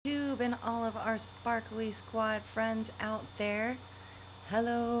and all of our sparkly squad friends out there.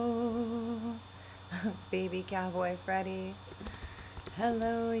 Hello, baby cowboy Freddy.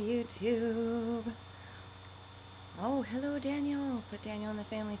 Hello, YouTube. Oh, hello, Daniel. Put Daniel in the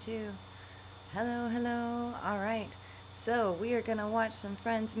family too. Hello, hello. All right. So we are gonna watch some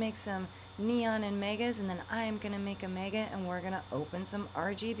friends make some neon and megas, and then I am gonna make a mega, and we're gonna open some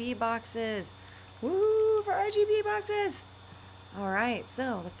RGB boxes. Woo for RGB boxes! All right.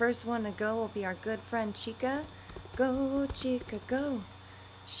 So the first one to go will be our good friend Chicka. Go, Chicka, go.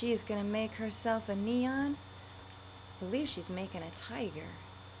 She is gonna make herself a neon. I believe she's making a tiger.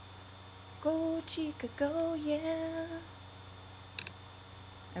 Go, Chicka, go, yeah.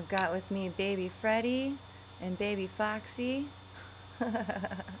 I've got with me baby Freddy and baby Foxy.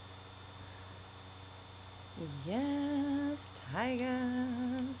 Yes,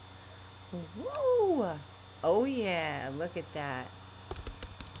 tigers. Woo! Oh yeah, look at that.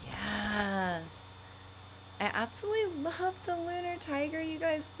 Yes. I absolutely love the lunar tiger, you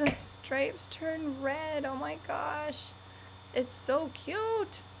guys. The stripes turn red. Oh my gosh. It's so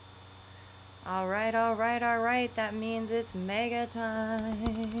cute. All right, all right, all right. That means it's mega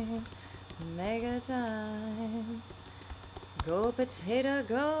time. Mega time. Go, potato,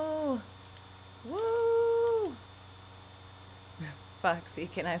 go. Woo! Foxy,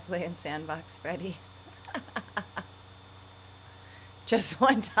 can I play in Sandbox Freddy? Just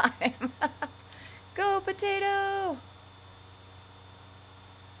one time. Go, potato!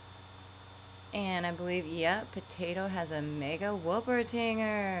 And I believe, yeah, Potato has a Mega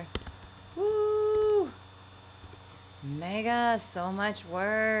Wolpertinger. Woo! Mega, so much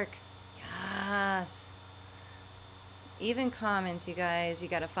work. Yes. Even commons, you guys. You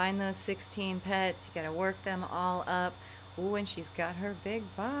gotta find those 16 pets. You gotta work them all up. Ooh, and she's got her big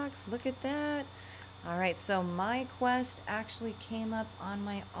box. Look at that. All right, so my quest actually came up on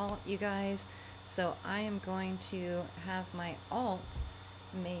my alt, you guys. So I am going to have my alt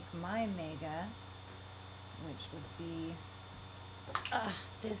make my mega, which would be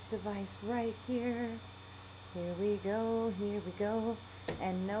this device right here. Here we go, here we go.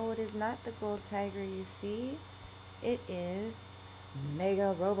 And no, it is not the gold tiger you see. It is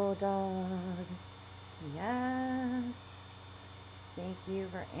Mega Robo Dog. Yes. Thank you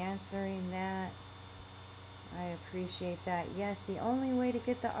for answering that. I appreciate that. Yes, the only way to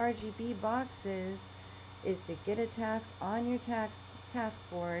get the RGB boxes is to get a task on your task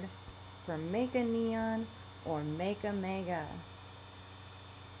board for make a neon or make a mega.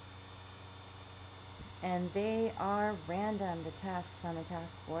 And they are random, the tasks on the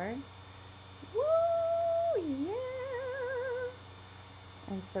task board. Woo! Yeah!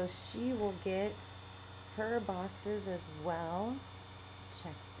 And so she will get her boxes as well.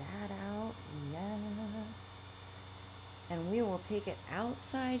 Check that out. Yes. And we will take it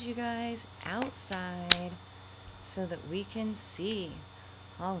outside, you guys. Outside. So that we can see.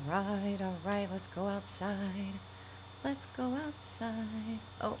 All right, all right. Let's go outside. Let's go outside.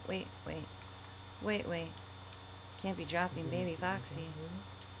 Oh, wait, wait. Wait, wait. Can't be dropping baby Foxy.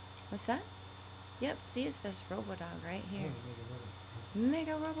 What's that? Yep, see, it's this Robo Dog right here.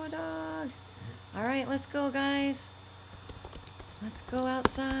 Mega Robo Dog. All right, let's go, guys. Let's go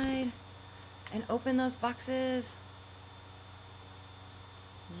outside and open those boxes.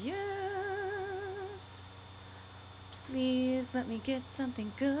 Yes. Please let me get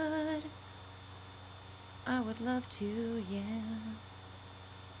something good. I would love to, yeah.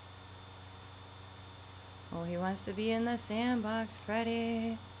 Oh, he wants to be in the sandbox,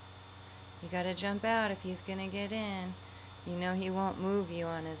 Freddy. You gotta jump out if he's gonna get in. You know he won't move you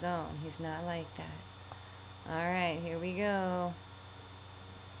on his own. He's not like that. Alright, here we go.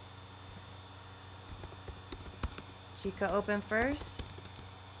 Chicka open first.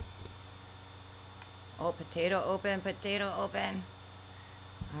 Oh, potato open, potato open.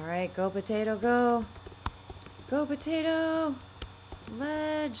 Alright, go potato, go. Go potato.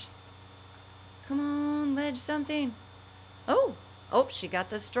 Ledge. Come on, ledge something. Oh, oh, she got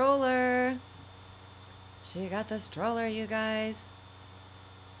the stroller. She got the stroller, you guys.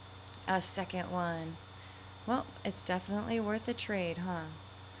 A second one. Well, it's definitely worth a trade, huh?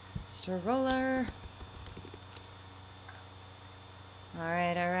 Stroller. All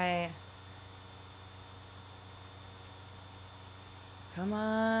right, all right. Come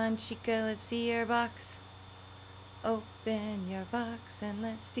on, Chicka, let's see your box. Open your box and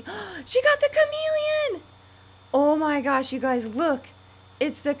let's see. She got the chameleon! Oh my gosh, you guys, look.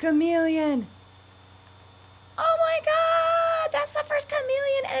 It's the chameleon. Oh my god, that's the first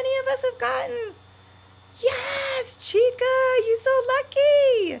chameleon any of us have gotten. Yes, Chicka, you're so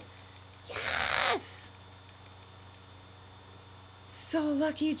lucky. Yes. so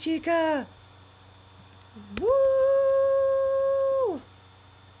lucky, Chicka. Woo!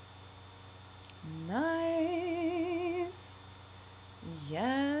 Nice.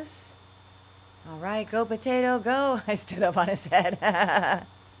 Yes. All right, go potato, go. I stood up on his head.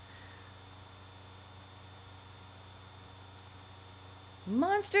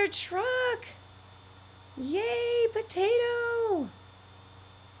 Monster truck. Yay, potato.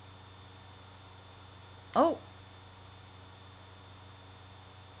 Oh.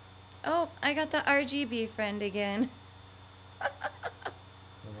 Oh, I got the RGB friend again.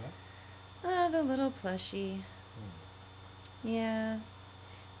 Ah, the little plushie. Yeah.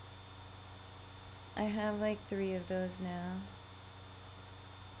 I have like 3 of those now.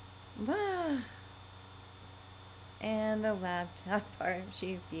 Wow. And the laptop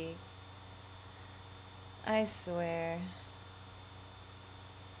RGB. I swear.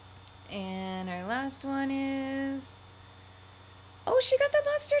 And our last one is... Oh, she got the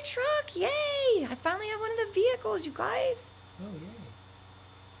monster truck! Yay! I finally have one of the vehicles, you guys. Oh, yay.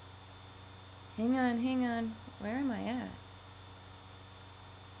 Hang on, hang on. Where am I at?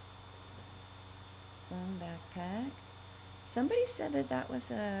 Phone backpack. Somebody said that that was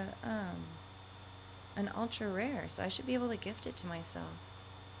a an ultra rare, so I should be able to gift it to myself.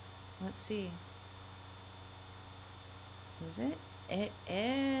 Let's see. Is it? It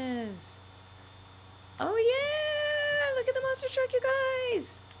is. Oh yeah! Look at the monster truck, you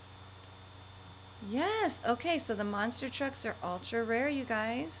guys. Yes. Okay, so the monster trucks are ultra rare, you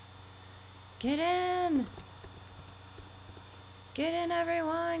guys. Get in. Get in,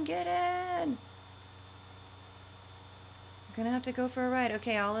 everyone. Get in. We're gonna have to go for a ride.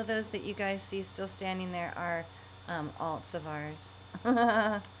 Okay, all of those that you guys see still standing there are alts of ours.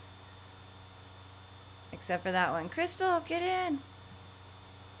 Except for that one. Crystal, get in.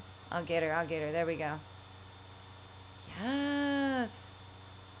 I'll get her. I'll get her. There we go. Yes.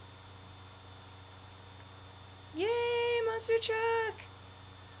 Yay, monster truck.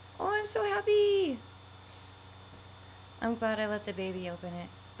 Oh, I'm so happy. I'm glad I let the baby open it.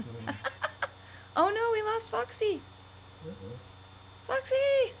 Oh no, we lost Foxy. Foxy!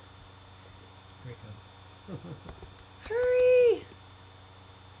 Here he comes. Hurry!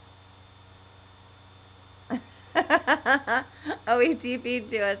 Oh, he TP'd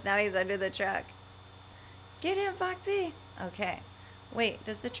to us. Now he's under the truck. Get him, Foxy! Okay. Wait,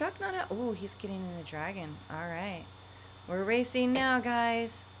 does the truck not have... Oh, he's getting in the dragon. All right. We're racing now,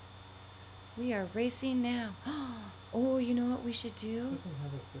 guys. We are racing now. Oh, you know what we should do?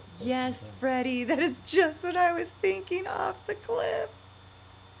 Yes, Freddy. That is just what I was thinking. Off the cliff.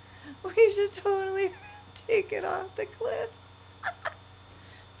 We should totally take it off the cliff.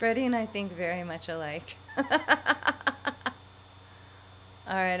 Freddy and I think very much alike.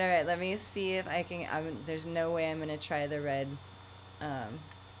 All right. Let me see if I can... there's no way I'm going to try the red...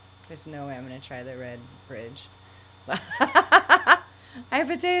 there's no way I'm going to try the red bridge. Hi,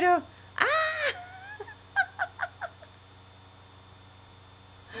 Potato. Ah!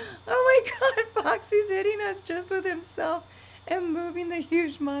 Oh my God, Foxy's hitting us just with himself and moving the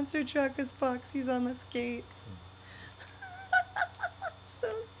huge monster truck as Foxy's on the skates. So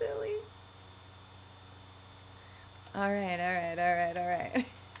silly. All right.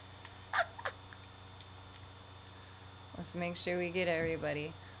 Let's make sure we get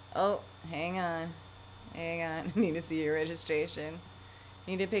everybody. Oh, hang on. Need to see your registration.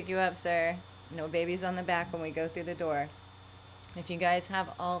 Need to pick you up, sir. No babies on the back when we go through the door. If you guys have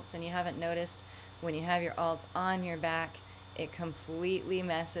alts and you haven't noticed, when you have your alts on your back, it completely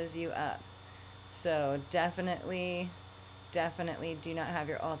messes you up. So definitely do not have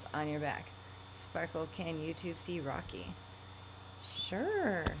your alts on your back. Sparkle, can YouTube see Rocky?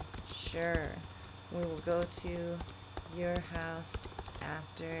 Sure. We will go to your house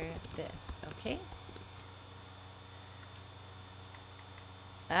after this, okay?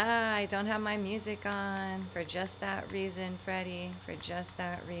 Ah, I don't have my music on for just that reason, Freddy. For just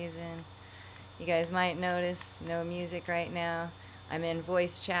that reason. You guys might notice no music right now. I'm in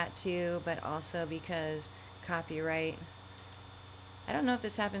voice chat too, but also because copyright. I don't know if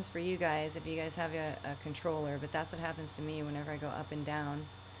this happens for you guys, if you guys have a controller, but that's what happens to me whenever I go up and down.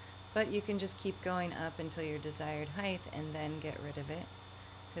 But you can just keep going up until your desired height and then get rid of it,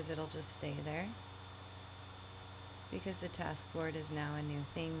 because it'll just stay there. Because the taskboard is now a new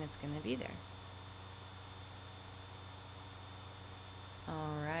thing that's going to be there.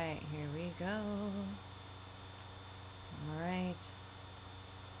 Alright, here we go. Alright.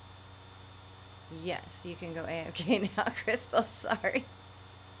 Yes, you can go AFK now, Crystal, sorry.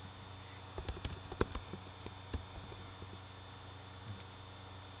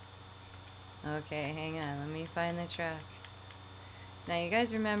 Okay, hang on, let me find the truck. Now you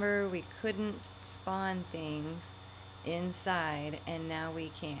guys remember we couldn't spawn things inside, and now we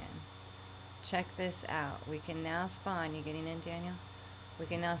can. Check this out. We can now spawn, you getting in, Daniel? We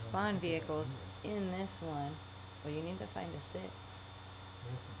can now spawn vehicles in this one. Well, you need to find a sit.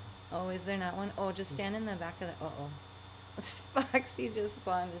 Oh, is there not one? Oh, just stand in the back of the... Uh-oh. Foxy just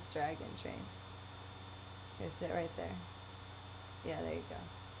spawned his dragon train. Here, sit right there. Yeah, there you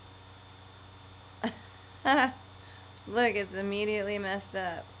go. Look, it's immediately messed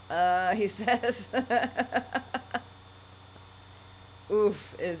up. He says.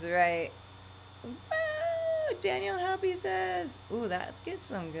 Oof is right. Woo! Daniel Happy says. Ooh, let's get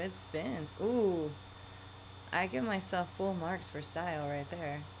some good spins. Ooh. I give myself full marks for style right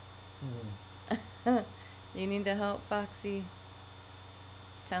there. You need to help Foxy.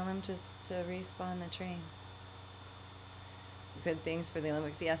 Tell him just to respawn the train. Good things for the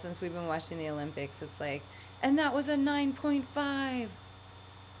Olympics. Yeah, since we've been watching the Olympics, it's like, and that was a 9.5.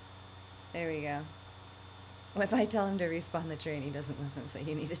 There we go. Well, if I tell him to respawn the train, he doesn't listen, so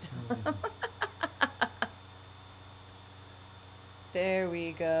you need to tell him. There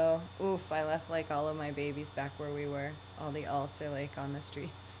we go. Oof, I left like all of my babies back where we were. All the alts are like on the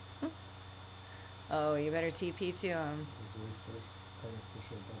streets. Oh, you better TP to him.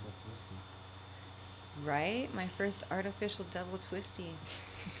 Right? My first artificial double twisty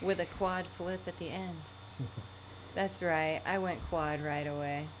with a quad flip at the end. That's right. I went quad right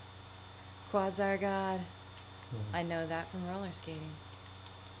away. Quads are God. I know that from roller skating.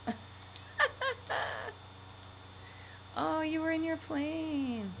 Oh, you were in your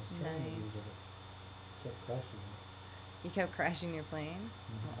plane. Nice. Kept crashing. You kept crashing your plane?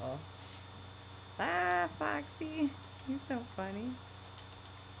 Uh-oh. Ah, Foxy. He's so funny.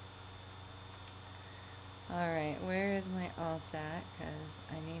 Alright, where is my alt at? Because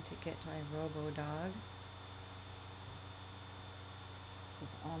I need to get to my Robo Dog. Get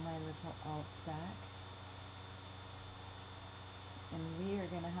all my little alts back. And we are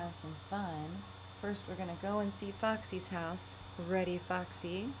going to have some fun. First, we're going to go and see Foxy's house. Ready,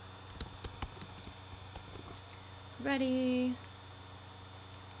 Foxy? Ready?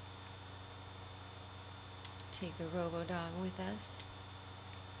 Take the Robo Dog with us.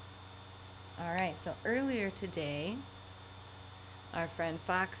 Alright, so earlier today, our friend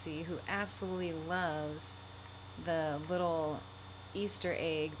Foxy, who absolutely loves the little Easter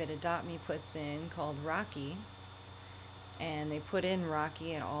egg that Adopt Me puts in called Rocky, and they put in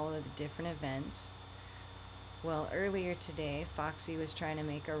Rocky at all of the different events. Well, earlier today, Foxy was trying to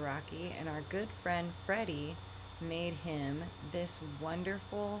make a Rocky, and our good friend Freddie made him this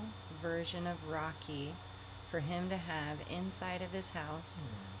wonderful version of Rocky for him to have inside of his house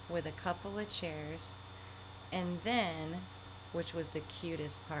with a couple of chairs. And then, which was the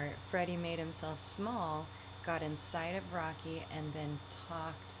cutest part, Freddie made himself small, got inside of Rocky, and then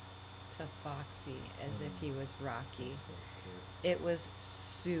talked to Foxy as if he was Rocky. It was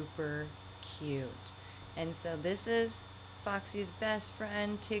super cute. And so this is Foxy's best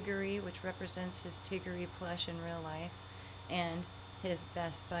friend, Tiggery, which represents his Tiggery plush in real life, and his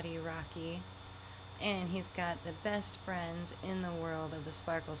best buddy, Rocky. And he's got the best friends in the world of the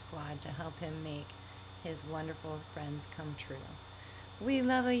Sparkle Squad to help him make his wonderful friends come true. We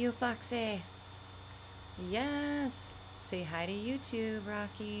love you, Foxy. Yes. Say hi to YouTube,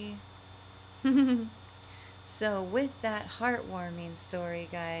 Rocky. So with that heartwarming story,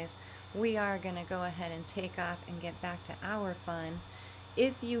 guys, we are going to go ahead and take off and get back to our fun.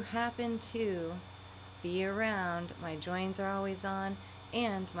 If you happen to be around, my joins are always on,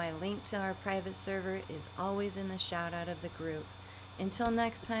 and my link to our private server is always in the shout out of the group. Until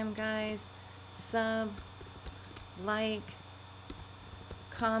next time, guys, sub, like,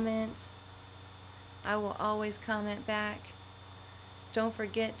 comment. I will always comment back. Don't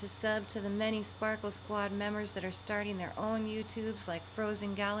forget to sub to the many Sparkle Squad members that are starting their own YouTubes like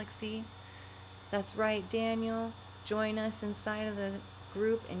Frozen Galaxy. That's right, Daniel. Join us inside of the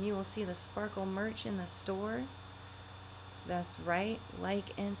group and you will see the Sparkle merch in the store. That's right.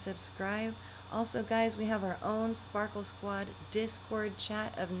 Like and subscribe. Also, guys, we have our own Sparkle Squad Discord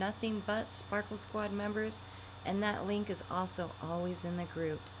chat of nothing but Sparkle Squad members, and that link is also always in the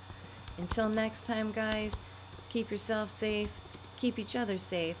group. Until next time, guys, keep yourself safe, keep each other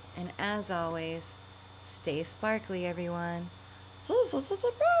safe, and as always, stay sparkly, everyone. Stay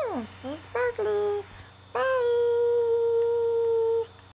sparkly. Bye.